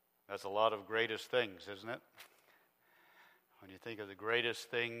That's a lot of greatest things, isn't it? When you think of the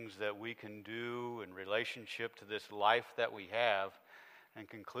greatest things that we can do in relationship to this life that we have, and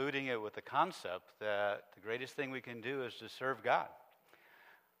concluding it with the concept that the greatest thing we can do is to serve God.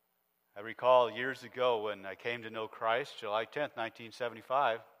 I recall years ago when I came to know Christ, July 10th,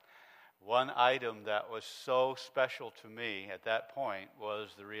 1975, one item that was so special to me at that point was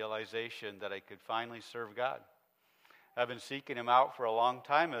the realization that I could finally serve God. I've been seeking Him out for a long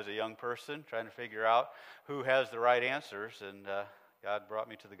time as a young person, trying to figure out who has the right answers, and God brought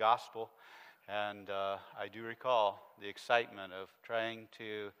me to the gospel. And I do recall the excitement of trying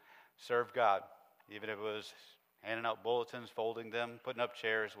to serve God, even if it was handing out bulletins, folding them, putting up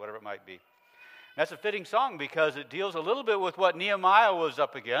chairs, whatever it might be. And that's a fitting song because it deals a little bit with what Nehemiah was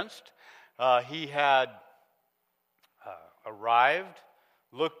up against. He had arrived,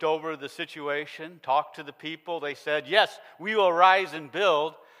 looked over the situation, talked to the people. They said, yes, we will rise and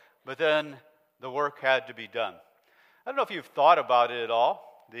build, but then the work had to be done. I don't know if you've thought about it at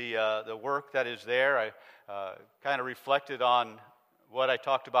all, the work that is there. I kind of reflected on what I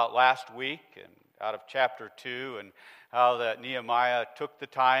talked about last week and out of chapter 2 and how that Nehemiah took the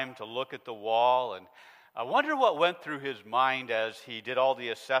time to look at the wall. And I wonder what went through his mind as he did all the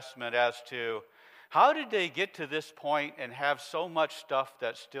assessment as to how did they get to this point and have so much stuff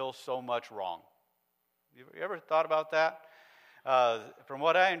that's still so much wrong? You ever thought about that? From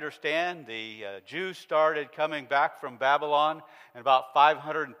what I understand, the Jews started coming back from Babylon in about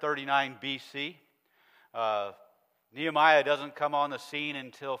 539 BC. Nehemiah doesn't come on the scene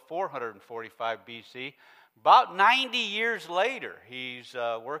until 445 BC. About 90 years later, he's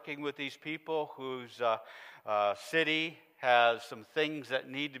working with these people whose city has some things that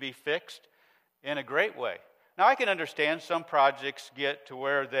need to be fixed in a great way. Now, I can understand some projects get to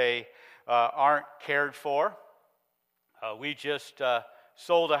where they aren't cared for. We just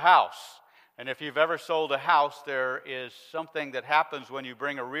sold a house. And if you've ever sold a house, there is something that happens when you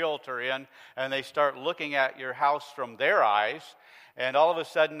bring a realtor in and they start looking at your house from their eyes. And all of a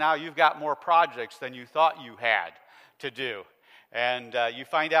sudden now you've got more projects than you thought you had to do. And you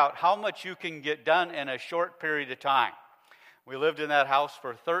find out how much you can get done in a short period of time. We lived in that house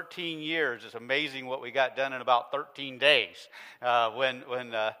for 13 years. It's amazing what we got done in about 13 days when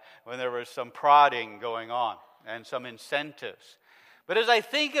there was some prodding going on and some incentives. But as I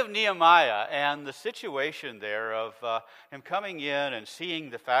think of Nehemiah and the situation there of him coming in and seeing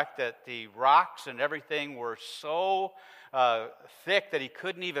the fact that the rocks and everything were so thick that he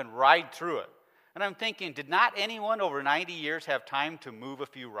couldn't even ride through it. And I'm thinking, did not anyone over 90 years have time to move a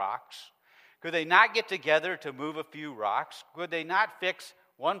few rocks? Could they not get together to move a few rocks? Could they not fix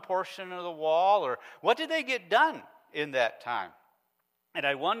one portion of the wall? Or what did they get done in that time? And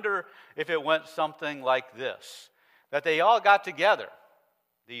I wonder if it went something like this, that they all got together,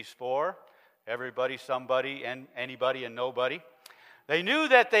 these four, everybody, somebody, and anybody and nobody. They knew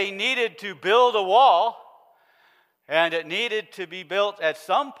that they needed to build a wall, and it needed to be built at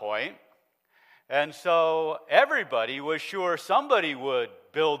some point. And so everybody was sure somebody would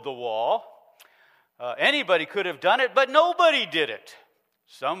build the wall. Anybody could have done it, but nobody did it.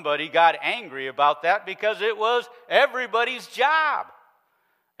 Somebody got angry about that because it was everybody's job.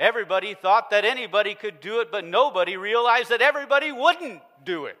 Everybody thought that anybody could do it, but nobody realized that everybody wouldn't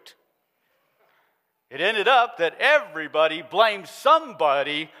do it. It ended up that everybody blamed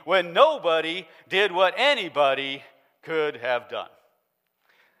somebody when nobody did what anybody could have done.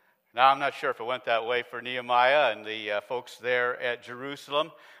 Now, I'm not sure if it went that way for Nehemiah and the folks there at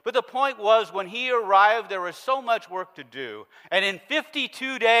Jerusalem. But the point was, when he arrived, there was so much work to do. And in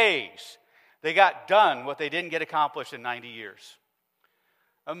 52 days, they got done what they didn't get accomplished in 90 years.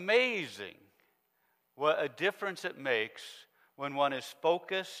 Amazing what a difference it makes when one is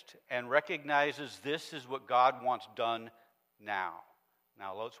focused and recognizes this is what God wants done now.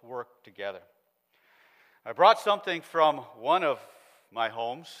 Now, let's work together. I brought something from one of my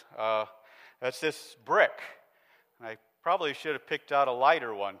homes. That's this brick. I probably should have picked out a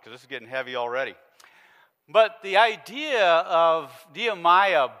lighter one because this is getting heavy already. But the idea of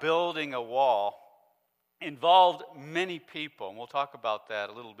Nehemiah building a wall involved many people, and we'll talk about that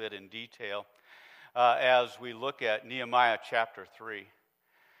a little bit in detail as we look at Nehemiah chapter 3.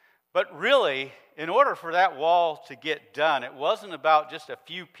 But really, in order for that wall to get done, it wasn't about just a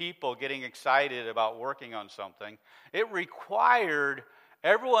few people getting excited about working on something. It required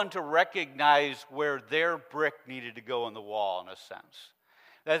everyone to recognize where their brick needed to go in the wall, in a sense.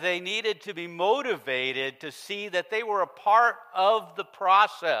 That they needed to be motivated to see that they were a part of the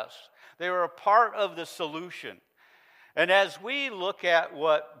process. They were a part of the solution. And as we look at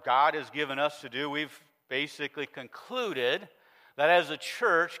what God has given us to do, we've basically concluded That as a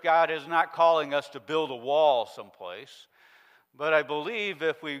church, God is not calling us to build a wall someplace. But I believe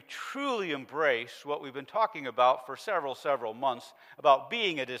if we truly embrace what we've been talking about for several months, about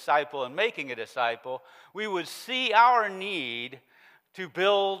being a disciple and making a disciple, we would see our need to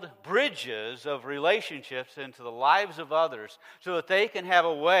build bridges of relationships into the lives of others so that they can have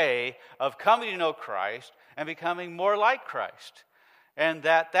a way of coming to know Christ and becoming more like Christ. And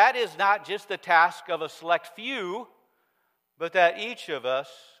that is not just the task of a select few, but that each of us,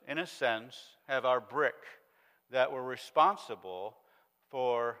 in a sense, have our brick that we're responsible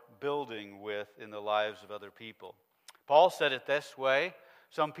for building with in the lives of other people. Paul said it this way: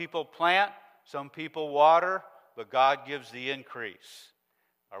 some people plant, some people water, but God gives the increase.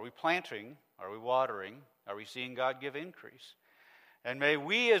 Are we planting? Are we watering? Are we seeing God give increase? And may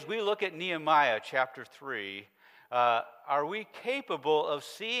we, as we look at Nehemiah chapter 3, are we capable of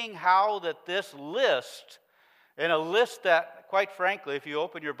seeing how that this list, and a list that, quite frankly, if you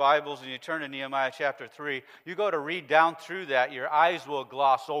open your Bibles and you turn to Nehemiah chapter 3, you go to read down through that, your eyes will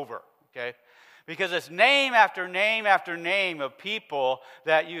gloss over, okay? Because it's name after name after name of people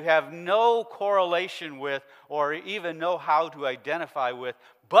that you have no correlation with or even know how to identify with.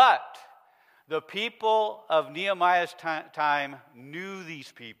 But the people of Nehemiah's time knew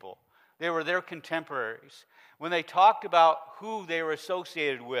these people. They were their contemporaries. When they talked about who they were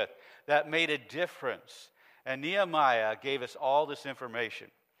associated with, that made a difference. And Nehemiah gave us all this information.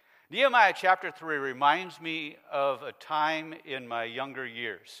 Nehemiah chapter 3 reminds me of a time in my younger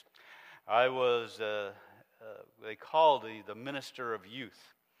years. I was, they called the minister of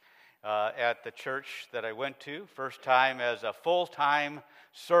youth at the church that I went to. First time as a full-time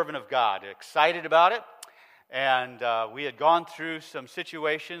servant of God. Excited about it. And we had gone through some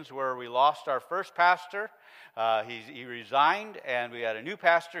situations where we lost our first pastor. He resigned, and we had a new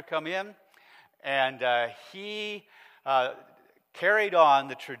pastor come in. And he carried on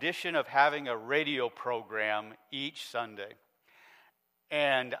the tradition of having a radio program each Sunday.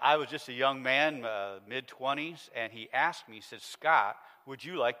 And I was just a young man, mid-20s, and he asked me, he said, "Scott, would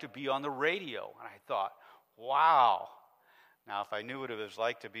you like to be on the radio?" And I thought, wow. Now, if I knew what it was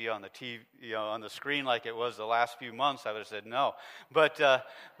like to be on the TV, on the screen like it was the last few months, I would have said no. But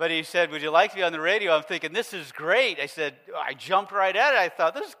he said, "Would you like to be on the radio?" I'm thinking, this is great. I jumped right at it. I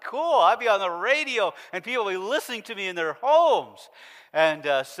thought, this is cool. I'll be on the radio, and people will be listening to me in their homes.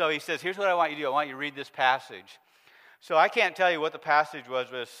 And so he says, "Here's what I want you to do. I want you to read this passage." So I can't tell you what the passage was,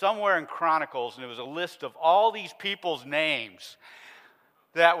 but it's somewhere in Chronicles, and it was a list of all these people's names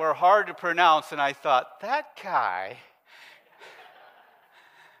that were hard to pronounce. And I thought, that guy,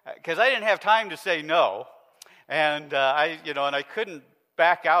 because I didn't have time to say no, and I couldn't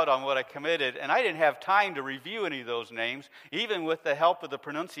back out on what I committed, and I didn't have time to review any of those names, even with the help of the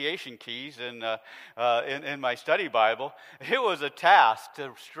pronunciation keys in my study Bible. It was a task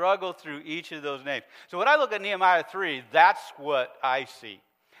to struggle through each of those names. So when I look at Nehemiah 3, that's what I see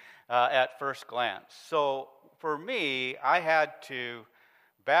at first glance. So for me, I had to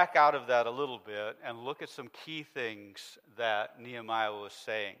back out of that a little bit and look at some key things that Nehemiah was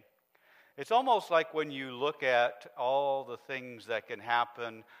saying. It's almost like when you look at all the things that can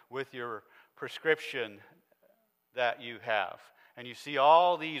happen with your prescription that you have, and you see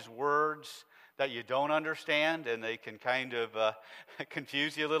all these words that you don't understand, and they can kind of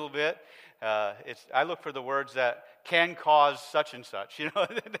confuse you a little bit. I look for the words that can cause such and such, then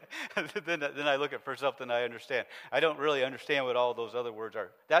I look at for something I understand. I don't really understand what all those other words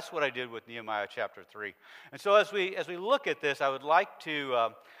are. That's what I did with Nehemiah chapter 3. And so as we look at this, I would like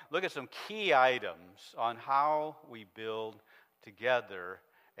to look at some key items on how we build together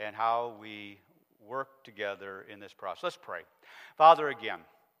and how we work together in this process. Let's pray. Father, again,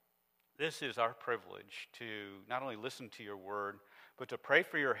 this is our privilege to not only listen to your word, but to pray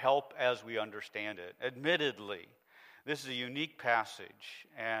for your help as we understand it. Admittedly, this is a unique passage,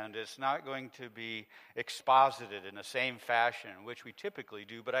 and it's not going to be exposited in the same fashion in which we typically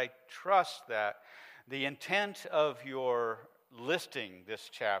do, but I trust that the intent of your listing this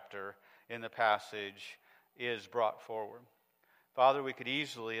chapter in the passage is brought forward. Father, we could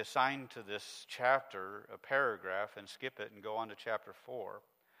easily assign to this chapter a paragraph and skip it and go on to chapter 4.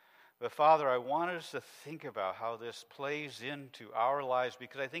 But Father, I want us to think about how this plays into our lives,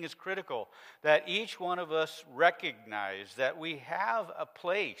 because I think it's critical that each one of us recognize that we have a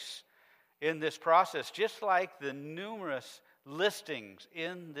place in this process, just like the numerous listings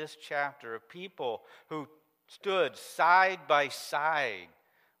in this chapter of people who stood side by side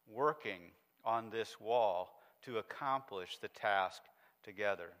working on this wall to accomplish the task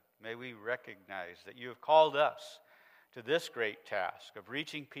together. May we recognize that you have called us to this great task of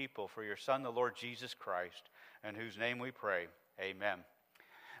reaching people for your Son, the Lord Jesus Christ, in whose name we pray. Amen.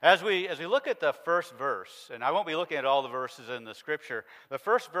 As we look at the first verse, and I won't be looking at all the verses in the scripture, the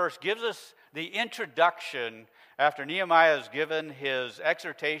first verse gives us the introduction after Nehemiah has given his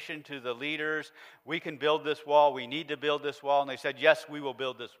exhortation to the leaders. We can build this wall, we need to build this wall, and they said, yes, we will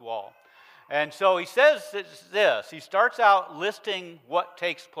build this wall. And so he says this, he starts out listing what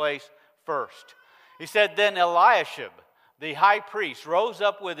takes place first. He said, then Eliashib, the high priest, rose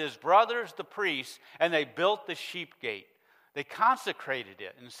up with his brothers, the priests, and they built the sheep gate. They consecrated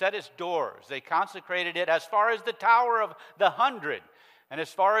it and set its doors. They consecrated it as far as the Tower of the 100 and as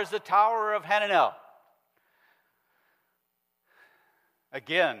far as the Tower of Hananel.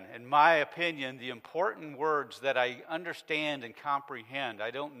 Again, in my opinion, the important words that I understand and comprehend,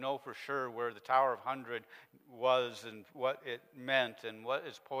 I don't know for sure where the Tower of 100 was and what it meant and what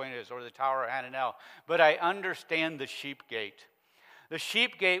its point is, or the Tower of Hananel, but I understand the sheep gate. The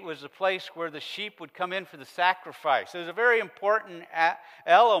sheep gate was the place where the sheep would come in for the sacrifice. It was a very important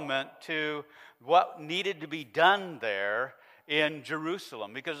element to what needed to be done there in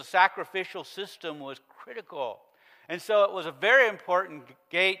Jerusalem because the sacrificial system was critical. And so it was a very important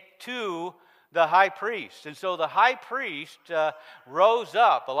gate to the high priest. And so the high priest rose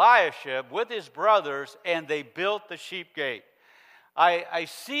up, Eliashib, with his brothers, and they built the sheep gate. I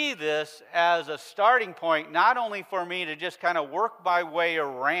see this as a starting point, not only for me to just kind of work my way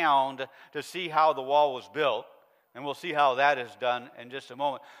around to see how the wall was built, and we'll see how that is done in just a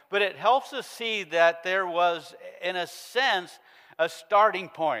moment, but it helps us see that there was, in a sense, a starting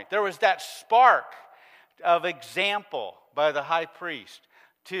point. There was that spark of example by the high priest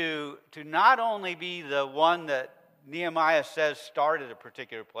to not only be the one that Nehemiah says started a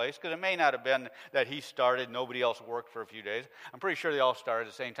particular place, because it may not have been that he started, nobody else worked for a few days. I'm pretty sure they all started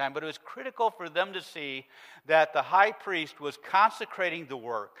at the same time, but it was critical for them to see that the high priest was consecrating the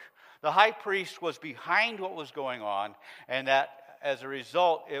work. The high priest was behind what was going on, and that as a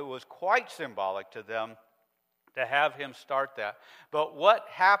result, it was quite symbolic to them to have him start that. But what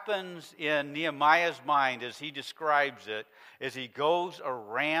happens in Nehemiah's mind as he describes it is he goes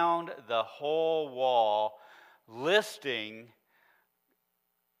around the whole wall listing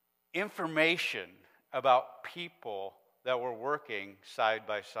information about people that were working side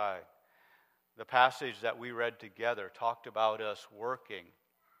by side. The passage that we read together talked about us working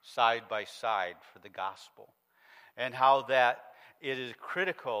side by side for the gospel, and how that it is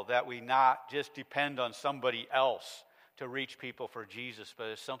critical that we not just depend on somebody else to reach people for Jesus, but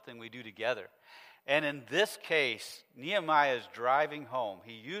it's something we do together. And in this case, Nehemiah is driving home.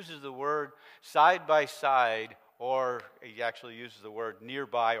 He uses the word side by side, or he actually uses the word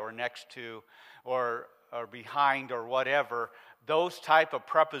nearby or next to or behind or whatever, those type of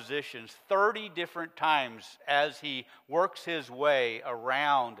prepositions 30 different times as he works his way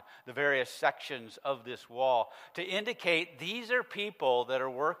around the various sections of this wall to indicate these are people that are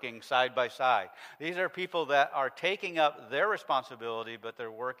working side by side. These are people that are taking up their responsibility, but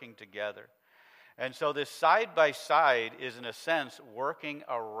they're working together. And so this side by side is, in a sense, working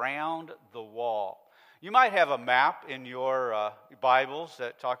around the wall. You might have a map in your Bibles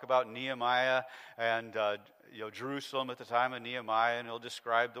that talk about Nehemiah and Jerusalem at the time of Nehemiah, and it'll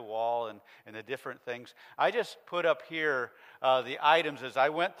describe the wall and the different things. I just put up here the items as I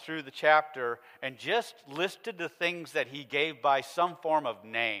went through the chapter and just listed the things that he gave by some form of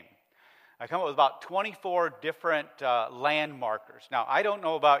name. I come up with about 24 different landmarkers. Now, I don't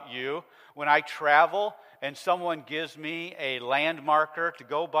know about you. When I travel and someone gives me a landmarker to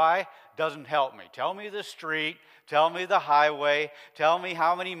go by, doesn't help me. Tell me the street, tell me the highway, tell me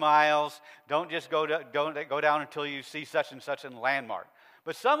how many miles. Don't just go down until you see such and such a landmark.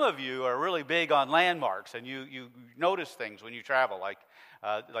 But some of you are really big on landmarks, and you notice things when you travel, like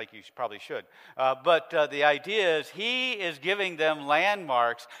you probably should. But the idea is he is giving them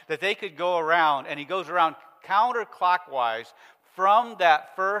landmarks that they could go around, and he goes around counterclockwise from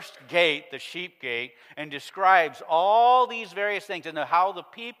that first gate, the sheep gate, and describes all these various things and how the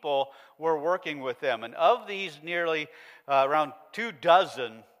people were working with them. And of these nearly around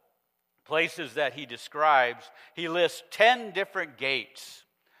 24 places that he describes, he lists 10 different gates.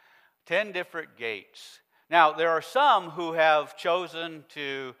 10 different gates. Now, there are some who have chosen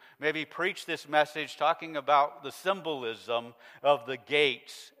to maybe preach this message talking about the symbolism of the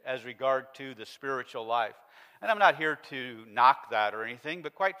gates as regard to the spiritual life. And I'm not here to knock that or anything,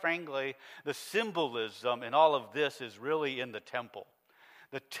 but quite frankly, the symbolism in all of this is really in the temple.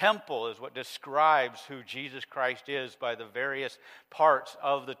 The temple is what describes who Jesus Christ is by the various parts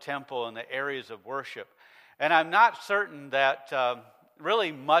of the temple and the areas of worship. And I'm not certain that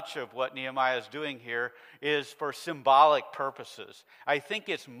really much of what Nehemiah is doing here is for symbolic purposes. I think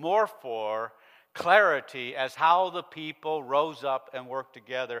it's more for clarity as how the people rose up and worked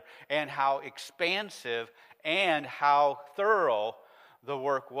together and how expansive and how thorough the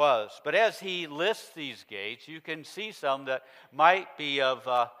work was. But as he lists these gates, you can see some that might be of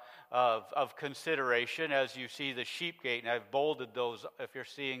consideration. As you see the sheep gate, and I've bolded those. If you're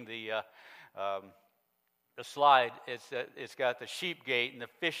seeing the slide, it's got the sheep gate and the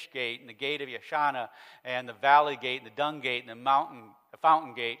fish gate and the gate of Yashana and the valley gate and the dung gate and the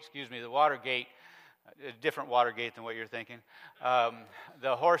fountain gate. The water gate. A different water gate than what you're thinking.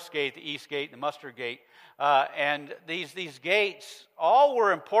 The horse gate, the east gate, the mustard gate. And these gates all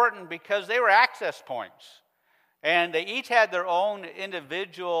were important because they were access points. And they each had their own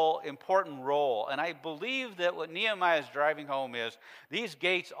individual important role. And I believe that what Nehemiah is driving home is these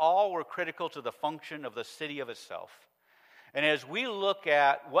gates all were critical to the function of the city of itself. And as we look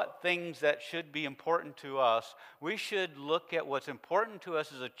at what things that should be important to us, we should look at what's important to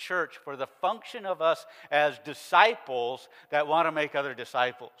us as a church for the function of us as disciples that want to make other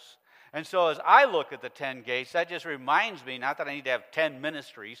disciples. And so as I look at the 10 gates, that just reminds me, not that I need to have 10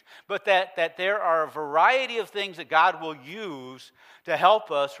 ministries, but that there are a variety of things that God will use to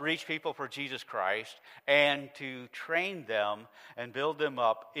help us reach people for Jesus Christ and to train them and build them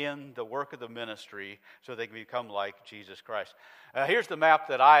up in the work of the ministry so they can become like Jesus Christ. Here's the map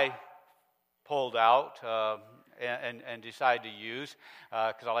that I pulled out and decided to use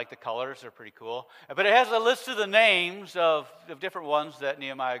because I like the colors. They're pretty cool. But it has a list of the names of different ones that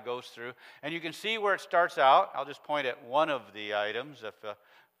Nehemiah goes through. And you can see where it starts out. I'll just point at one of the items if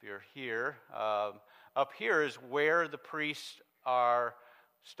you're here. Up here is where the priests are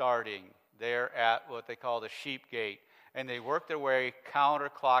starting. They're at what they call the sheep gate. And they work their way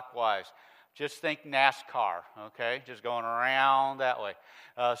counterclockwise. Just think NASCAR, okay? Just going around that way.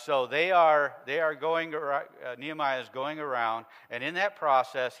 So they are going. Nehemiah is going around, and in that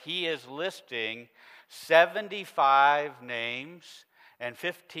process, he is listing 75 names and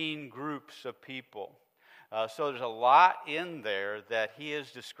 15 groups of people. So there's a lot in there that he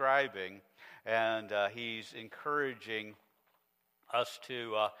is describing, and he's encouraging us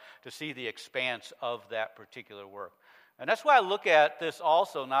to see the expanse of that particular work. And that's why I look at this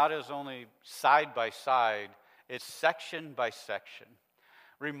also not as only side by side, it's section by section,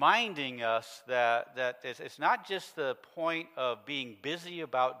 reminding us that it's not just the point of being busy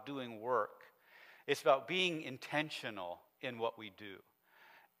about doing work, it's about being intentional in what we do.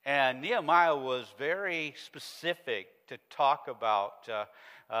 And Nehemiah was very specific to talk about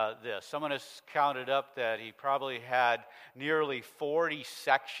this. Someone has counted up that he probably had nearly 40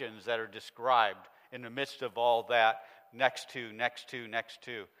 sections that are described in the midst of all that. Next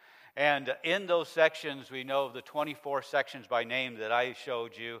to. And in those sections, we know of the 24 sections by name that I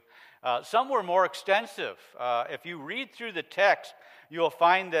showed you. Some were more extensive. If you read through the text, you'll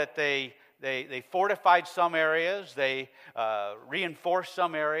find that they fortified some areas, they reinforced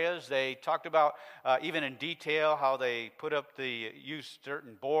some areas, they talked about even in detail how they used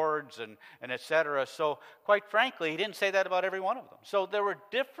certain boards and et cetera. So quite frankly, he didn't say that about every one of them. So there were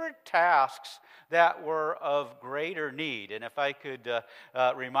different tasks that were of greater need. And if I could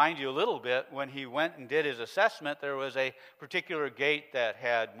remind you a little bit, when he went and did his assessment, there was a particular gate that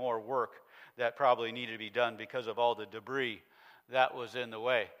had more work that probably needed to be done because of all the debris that was in the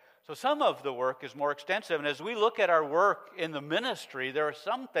way. So some of the work is more extensive. And as we look at our work in the ministry, there are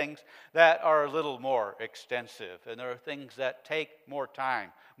some things that are a little more extensive. And there are things that take more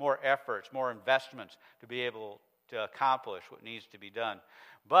time, more efforts, more investments to be able to accomplish what needs to be done.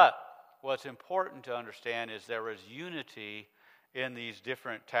 But what's important to understand is there is unity in these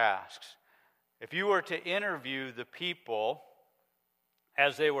different tasks. If you were to interview the people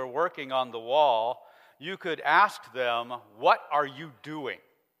as they were working on the wall, you could ask them, "What are you doing?"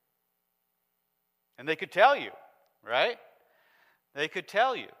 And they could tell you, right? They could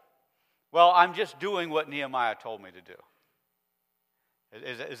tell you, "Well, I'm just doing what Nehemiah told me to do."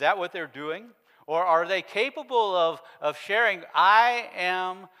 Is that what they're doing? Or are they capable of sharing, "I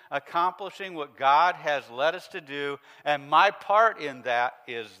am accomplishing what God has led us to do, and my part in that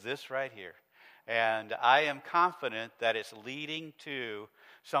is this right here. And I am confident that it's leading to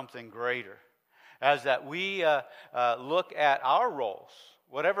something greater." As that we look at our roles,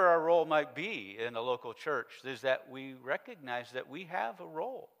 whatever our role might be in the local church, is that we recognize that we have a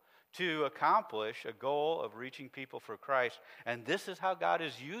role to accomplish a goal of reaching people for Christ. And this is how God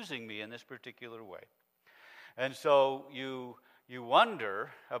is using me in this particular way. And so you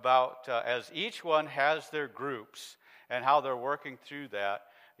wonder about, as each one has their groups and how they're working through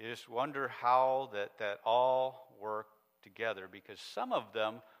that, you just wonder how that all work together, because some of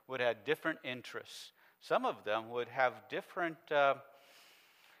them would have different interests. Some of them would have different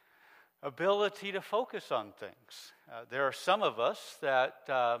ability to focus on things. There are some of us that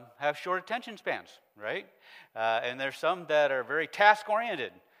have short attention spans, right? And there's some that are very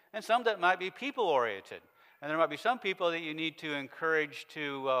task-oriented, and some that might be people-oriented. And there might be some people that you need to encourage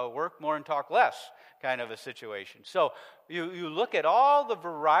to work more and talk less, kind of a situation. So you look at all the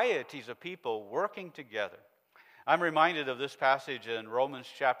varieties of people working together. I'm reminded of this passage in Romans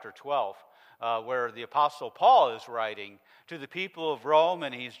chapter 12, where the Apostle Paul is writing to the people of Rome,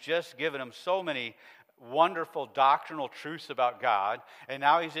 and he's just given them so many wonderful doctrinal truths about God, and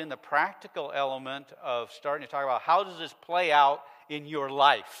now he's in the practical element of starting to talk about how does this play out in your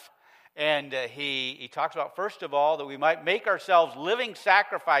life. And he talks about, first of all, that we might make ourselves living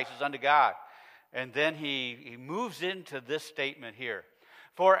sacrifices unto God. And then he moves into this statement here.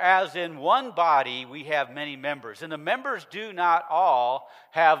 For as in one body we have many members, and the members do not all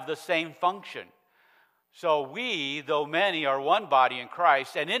have the same function. So we, though many, are one body in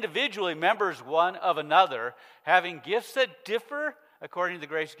Christ, and individually members one of another, having gifts that differ according to the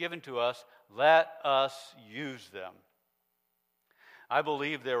grace given to us, let us use them. I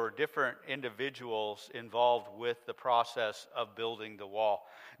believe there were different individuals involved with the process of building the wall.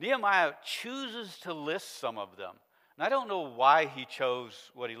 Nehemiah chooses to list some of them. And I don't know why he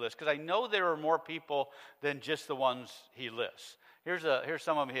chose what he lists, because I know there are more people than just the ones he lists. Here's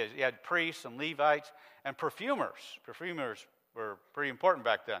some of his. He had priests and Levites and perfumers. Perfumers were pretty important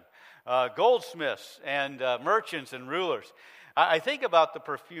back then. Goldsmiths and merchants and rulers. I think about the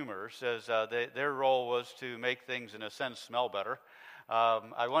perfumers as their role was to make things, in a sense, smell better.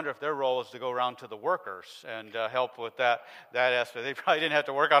 I wonder if their role is to go around to the workers and help with that aspect. They probably didn't have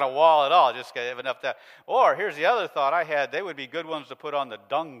to work on a wall at all, just have enough that. Or here's the other thought I had: they would be good ones to put on the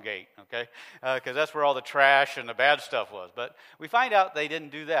dung gate, okay? Because that's where all the trash and the bad stuff was. But we find out they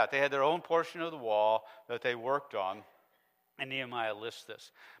didn't do that. They had their own portion of the wall that they worked on, and Nehemiah lists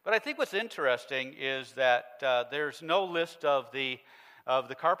this. But I think what's interesting is that there's no list of the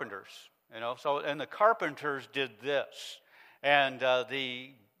carpenters, So, and the carpenters did this. And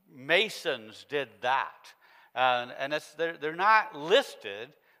the masons did that, and they're not listed.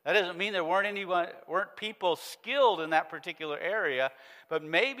 That doesn't mean there weren't people skilled in that particular area, but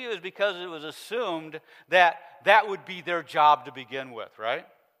maybe it was because it was assumed that would be their job to begin with, right?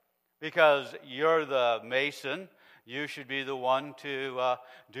 Because you're the mason, you should be the one to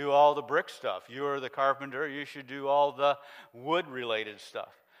do all the brick stuff. You're the carpenter, you should do all the wood-related stuff.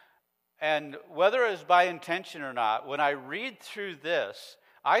 And whether it's by intention or not, when I read through this,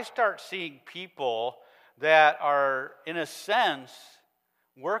 I start seeing people that are, in a sense,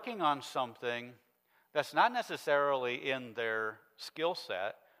 working on something that's not necessarily in their skill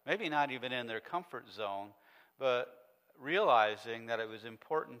set, maybe not even in their comfort zone, but realizing that it was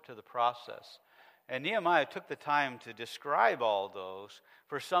important to the process. And Nehemiah took the time to describe all those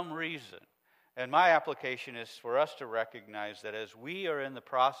for some reason. And my application is for us to recognize that as we are in the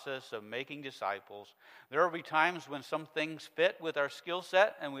process of making disciples, there will be times when some things fit with our skill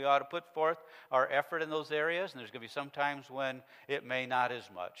set and we ought to put forth our effort in those areas. And there's going to be some times when it may not as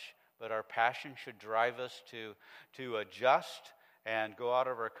much. But our passion should drive us to adjust and go out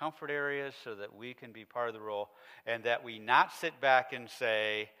of our comfort areas so that we can be part of the role. And that we not sit back and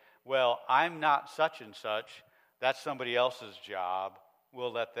say, well, I'm not such and such. That's somebody else's job.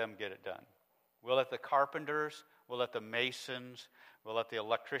 We'll let them get it done. We'll let the carpenters, we'll let the masons, we'll let the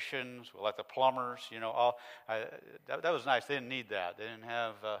electricians, we'll let the plumbers, that was nice. They didn't need that. They didn't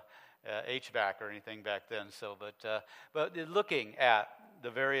have HVAC or anything back then. So, but looking at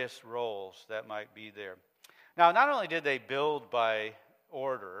the various roles that might be there. Now, not only did they build by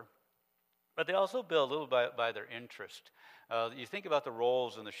order, but they also build a little by their interest. You think about the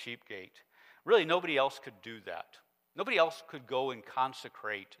roles in the sheep gate. Really, nobody else could do that. Nobody else could go and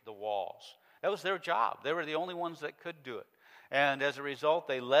consecrate the walls. That was their job. They were the only ones that could do it. And as a result,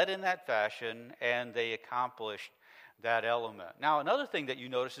 they led in that fashion, and they accomplished that element. Now, another thing that you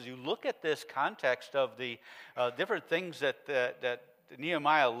notice is you look at this context of the different things that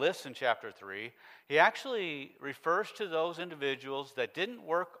Nehemiah lists in chapter 3. He actually refers to those individuals that didn't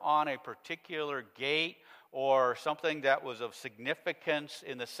work on a particular gate or something that was of significance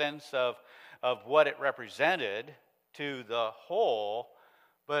in the sense of what it represented to the whole,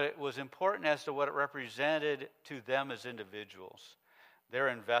 but it was important as to what it represented to them as individuals, their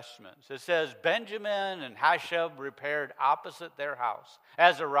investments. It says, Benjamin and Hashab repaired opposite their house.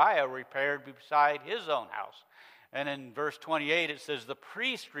 Azariah repaired beside his own house. And in verse 28, it says, the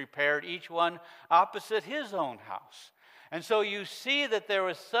priest repaired each one opposite his own house. And so you see that there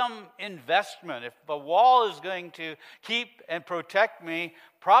was some investment. If a wall is going to keep and protect me,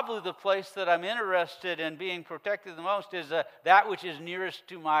 probably the place that I'm interested in being protected the most is that which is nearest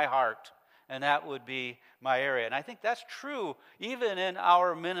to my heart. And that would be my area. And I think that's true even in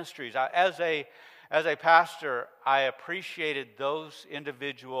our ministries. As a pastor, I appreciated those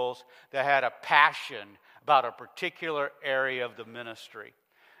individuals that had a passion about a particular area of the ministry.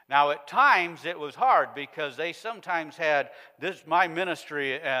 Now, at times, it was hard because they sometimes had this, my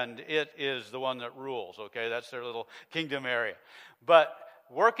ministry, and it is the one that rules, okay? That's their little kingdom area. But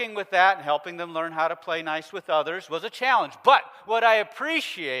working with that and helping them learn how to play nice with others was a challenge. But what I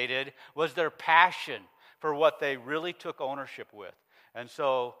appreciated was their passion for what they really took ownership with. And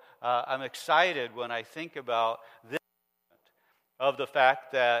so I'm excited when I think about this, of the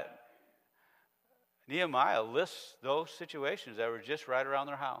fact that Nehemiah lists those situations that were just right around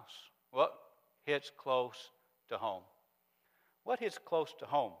their house. What hits close to home? What hits close to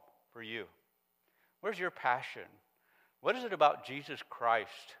home for you? Where's your passion? What is it about Jesus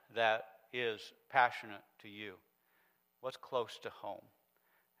Christ that is passionate to you? What's close to home?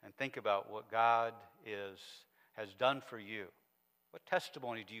 And think about what God has done for you. What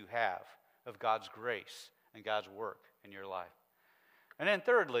testimony do you have of God's grace and God's work in your life? And then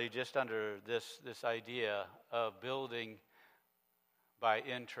thirdly, just under this idea of building by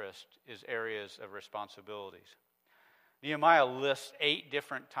interest is areas of responsibilities. Nehemiah lists 8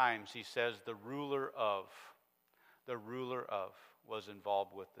 different times he says the ruler of was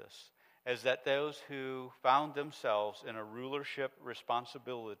involved with this. As that those who found themselves in a rulership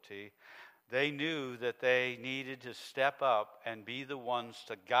responsibility, they knew that they needed to step up and be the ones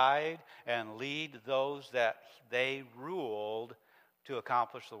to guide and lead those that they ruled to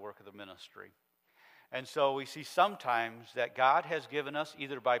accomplish the work of the ministry. And so we see sometimes that God has given us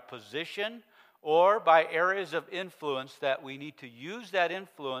either by position or by areas of influence that we need to use that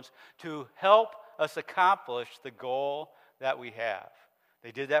influence to help us accomplish the goal that we have.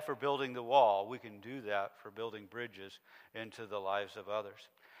 They did that for building the wall. We can do that for building bridges into the lives of others.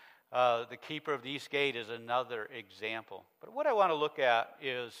 The keeper of the East Gate is another example. But what I want to look at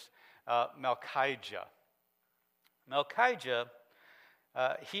is Malchijah. Malchijah,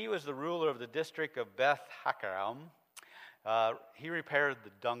 he was the ruler of the district of Beth Hakaram. He repaired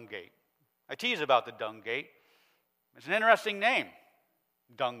the dung gate. I tease about the dung gate. It's an interesting name,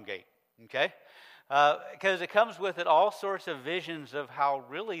 dung gate, okay? Because it comes with it all sorts of visions of how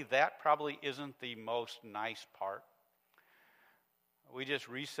really that probably isn't the most nice part. We just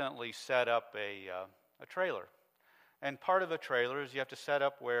recently set up a trailer. And part of a trailer is you have to set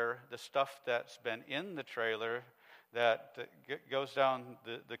up where the stuff that's been in the trailer that goes down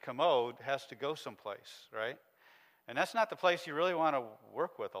the commode has to go someplace, right? And that's not the place you really want to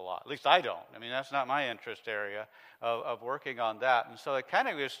work with a lot. At least I don't. I mean, that's not my interest area of working on that. And so I kind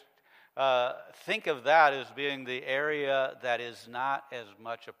of just think of that as being the area that is not as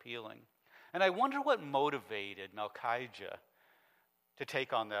much appealing. And I wonder what motivated Malchijah to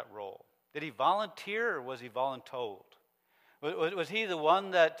take on that role. Did he volunteer or was he voluntold? Was he the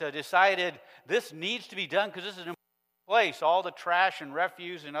one that decided this needs to be done because this is an important place? All the trash and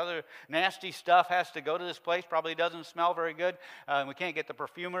refuse and other nasty stuff has to go to this place. Probably doesn't smell very good. We can't get the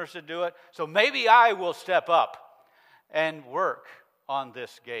perfumers to do it. So maybe I will step up and work on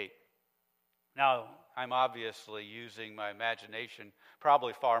this gate. Now, I'm obviously using my imagination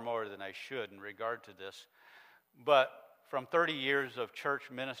probably far more than I should in regard to this. But from 30 years of church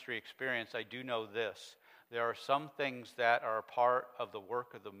ministry experience, I do know this. There are some things that are a part of the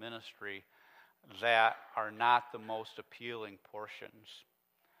work of the ministry that are not the most appealing portions.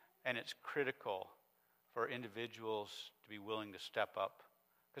 And it's critical for individuals to be willing to step up.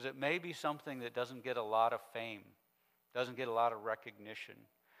 Because it may be something that doesn't get a lot of fame, doesn't get a lot of recognition,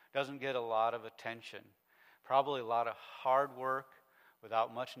 doesn't get a lot of attention. Probably a lot of hard work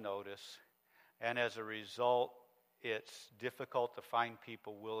without much notice. And as a result, it's difficult to find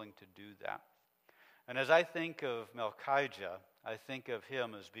people willing to do that. And as I think of Malchijah, I think of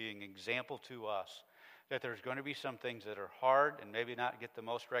him as being an example to us that there's going to be some things that are hard and maybe not get the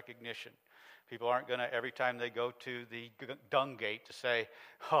most recognition. People aren't going to, every time they go to the dung gate, to say,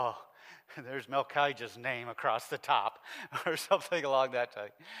 oh, there's Malchijah's name across the top, or something along that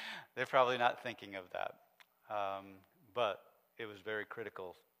type. They're probably not thinking of that. But it was very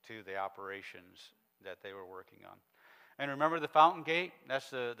critical to the operations that they were working on. And remember the fountain gate?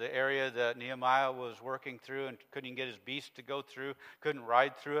 That's the area that Nehemiah was working through and couldn't get his beast to go through, couldn't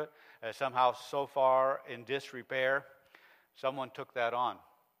ride through it. Somehow so far in disrepair, someone took that on.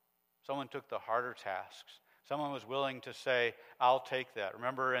 Someone took the harder tasks. Someone was willing to say, I'll take that.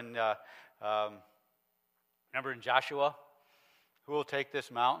 Remember in Remember in Joshua, who will take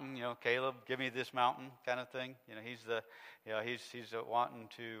this mountain? Caleb, give me this mountain, kind of thing. He's wanting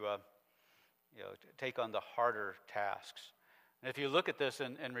to take on the harder tasks. And if you look at this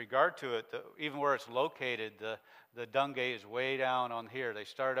in regard to it, even where it's located, the dung gate is way down on here. They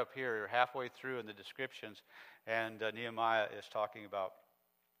start up here, halfway through in the descriptions, and Nehemiah is talking about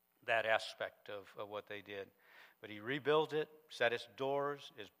that aspect of what they did. But he rebuilt it, set its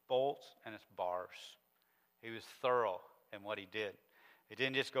doors, its bolts, and its bars. He was thorough in what he did. He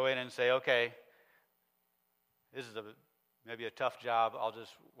didn't just go in and say, okay, this is maybe a tough job, I'll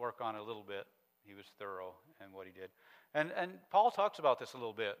just work on it a little bit. He was thorough in what he did. And Paul talks about this a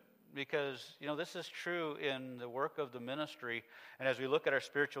little bit because, this is true in the work of the ministry. And as we look at our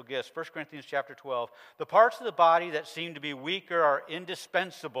spiritual gifts, 1 Corinthians chapter 12, the parts of the body that seem to be weaker are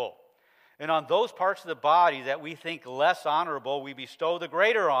indispensable. And on those parts of the body that we think less honorable, we bestow the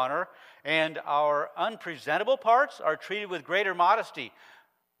greater honor, and our unpresentable parts are treated with greater modesty,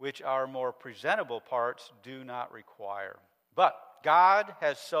 which our more presentable parts do not require. But God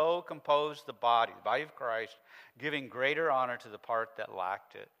has so composed the body of Christ, giving greater honor to the part that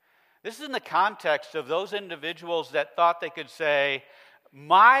lacked it. This is in the context of those individuals that thought they could say,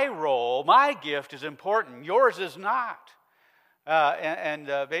 my role, my gift is important, yours is not.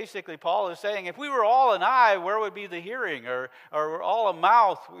 Basically, Paul is saying, if we were all an eye, where would be the hearing? Or all a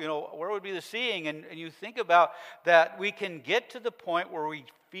mouth, where would be the seeing? And you think about that, we can get to the point where we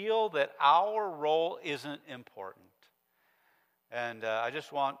feel that our role isn't important. And I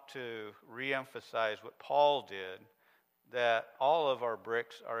just want to reemphasize what Paul did, that all of our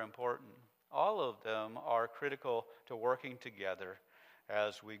bricks are important. All of them are critical to working together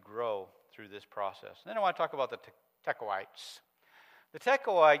as we grow through this process. And then I want to talk about the Tekoites. The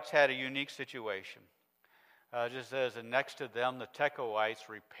Tekoites had a unique situation. It just says, and next to them the Tekoites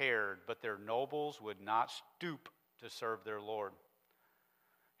repaired, but their nobles would not stoop to serve their Lord.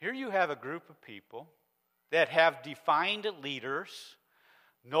 Here you have a group of people that have defined leaders,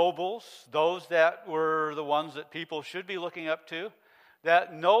 nobles, those that were the ones that people should be looking up to,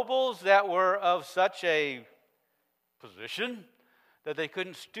 that nobles that were of such a position that they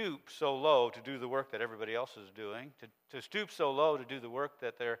couldn't stoop so low to do the work that everybody else is doing, to stoop so low to do the work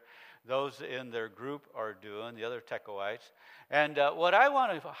that those in their group are doing, the other Tekoites. And what I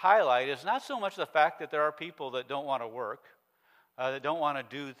want to highlight is not so much the fact that there are people that don't want to work, that don't want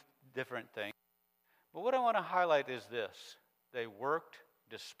to do different things, but what I want to highlight is this: they worked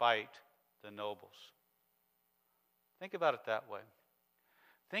despite the nobles. Think about it that way.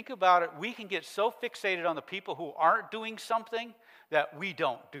 Think about it. We can get so fixated on the people who aren't doing something that we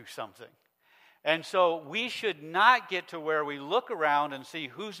don't do something. And so we should not get to where we look around and see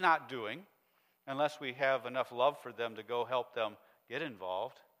who's not doing, unless we have enough love for them to go help them get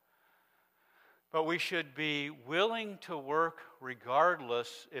involved. But we should be willing to work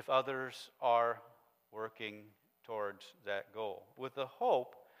regardless if others are working towards that goal, with the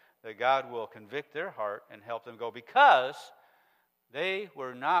hope that God will convict their heart and help them go, because they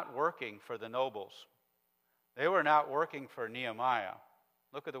were not working for the nobles. They were not working for Nehemiah.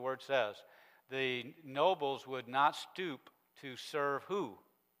 Look what the word says. The nobles would not stoop to serve who?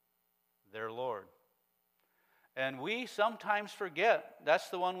 Their Lord. And we sometimes forget that's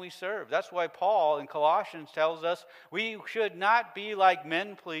the one we serve. That's why Paul in Colossians tells us we should not be like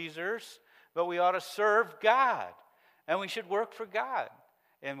men pleasers, but we ought to serve God. And we should work for God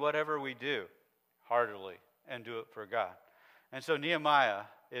in whatever we do, heartily, and do it for God. And so Nehemiah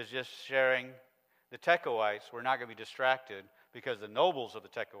is just sharing the Tekoites were not going to be distracted because the nobles of the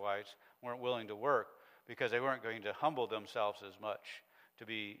Tekoites weren't willing to work, because they weren't going to humble themselves as much to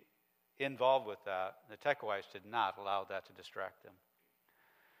be involved with that. The Tekoites did not allow that to distract them.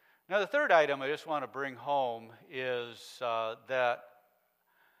 Now, the third item I just want to bring home is that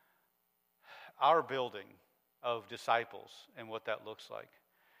our building of disciples and what that looks like.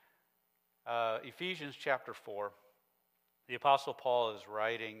 Ephesians chapter 4, the Apostle Paul is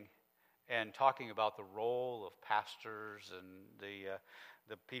writing and talking about the role of pastors and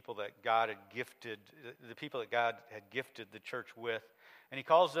the people that God had gifted, the people that God had gifted the church with. And he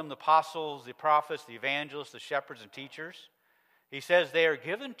calls them the apostles, the prophets, the evangelists, the shepherds, and teachers. He says they are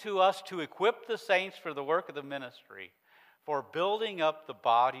given to us to equip the saints for the work of the ministry, for building up the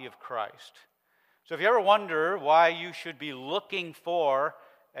body of Christ. So if you ever wonder why you should be looking for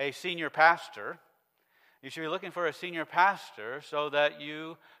a senior pastor, you should be looking for a senior pastor so that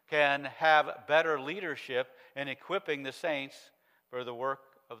you can have better leadership in equipping the saints for the work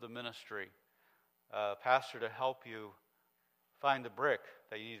of the ministry. A pastor to help you find the brick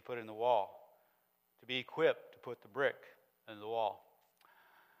that you need to put in the wall, to be equipped to put the brick in the wall.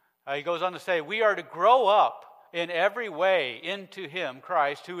 He goes on to say, we are to grow up in every way into Him,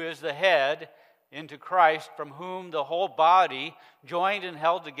 Christ, who is the head, into Christ, from whom the whole body, joined and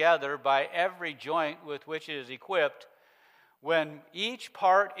held together by every joint with which it is equipped, when each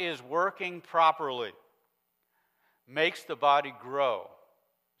part is working properly, makes the body grow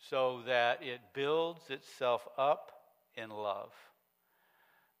so that it builds itself up in love.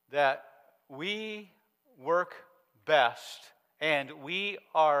 That we work best and we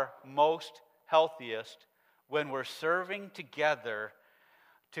are most healthiest when we're serving together,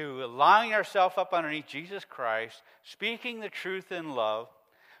 to lining ourselves up underneath Jesus Christ, speaking the truth in love,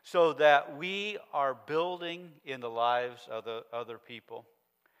 so that we are building in the lives of the other people.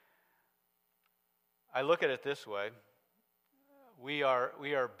 I look at it this way. We are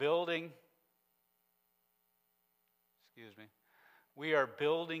building, we are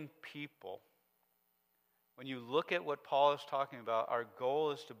building people. When you look at what Paul is talking about, our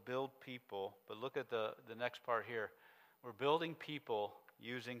goal is to build people, but look at the next part here. We're building people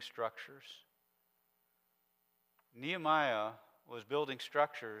using structures. Nehemiah was building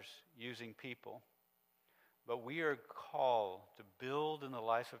structures using people, but we are called to build in the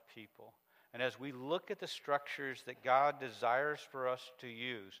life of people. And as we look at the structures that God desires for us to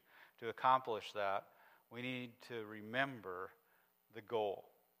use to accomplish that, we need to remember the goal.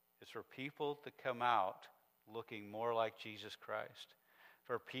 It's for people to come out looking more like Jesus Christ,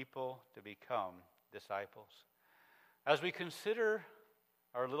 for people to become disciples. As we consider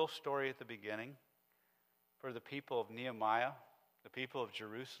our little story at the beginning, for the people of Nehemiah, the people of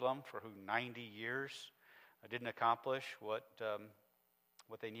Jerusalem, for who 90 years didn't accomplish what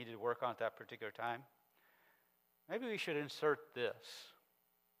they needed to work on at that particular time, maybe we should insert this.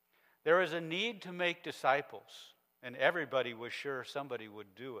 There is a need to make disciples, and everybody was sure somebody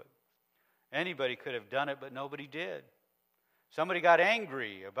would do it. Anybody could have done it, but nobody did. Somebody got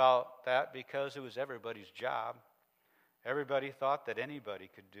angry about that because it was everybody's job. Everybody thought that anybody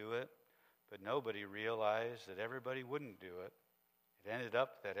could do it, but nobody realized that everybody wouldn't do it. It ended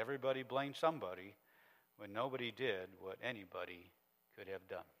up that everybody blamed somebody when nobody did what anybody could have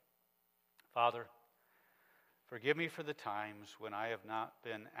done. Father, forgive me for the times when I have not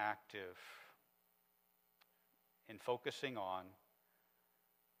been active in focusing on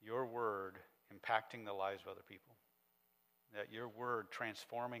your word impacting the lives of other people. That your word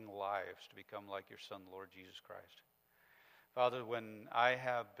transforming lives to become like your Son, Lord Jesus Christ. Father, when I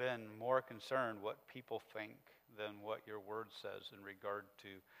have been more concerned what people think than what your word says in regard to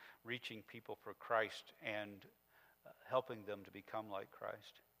reaching people for Christ and helping them to become like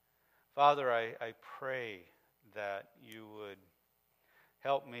Christ. Father, I pray that you would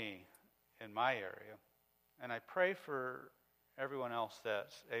help me in my area. And I pray for everyone else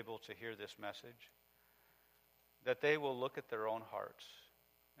that's able to hear this message, that they will look at their own hearts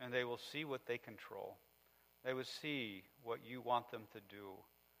and they will see what they control. They would see what you want them to do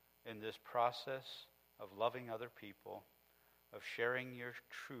in this process of loving other people, of sharing your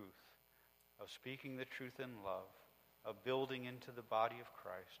truth, of speaking the truth in love, of building into the body of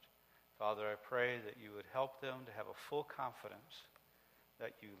Christ. Father, I pray that you would help them to have a full confidence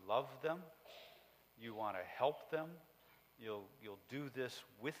that you love them, you want to help them, you'll do this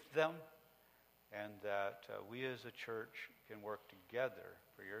with them, and that we as a church can work together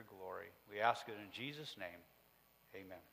for your glory. We ask it in Jesus' name. Amen.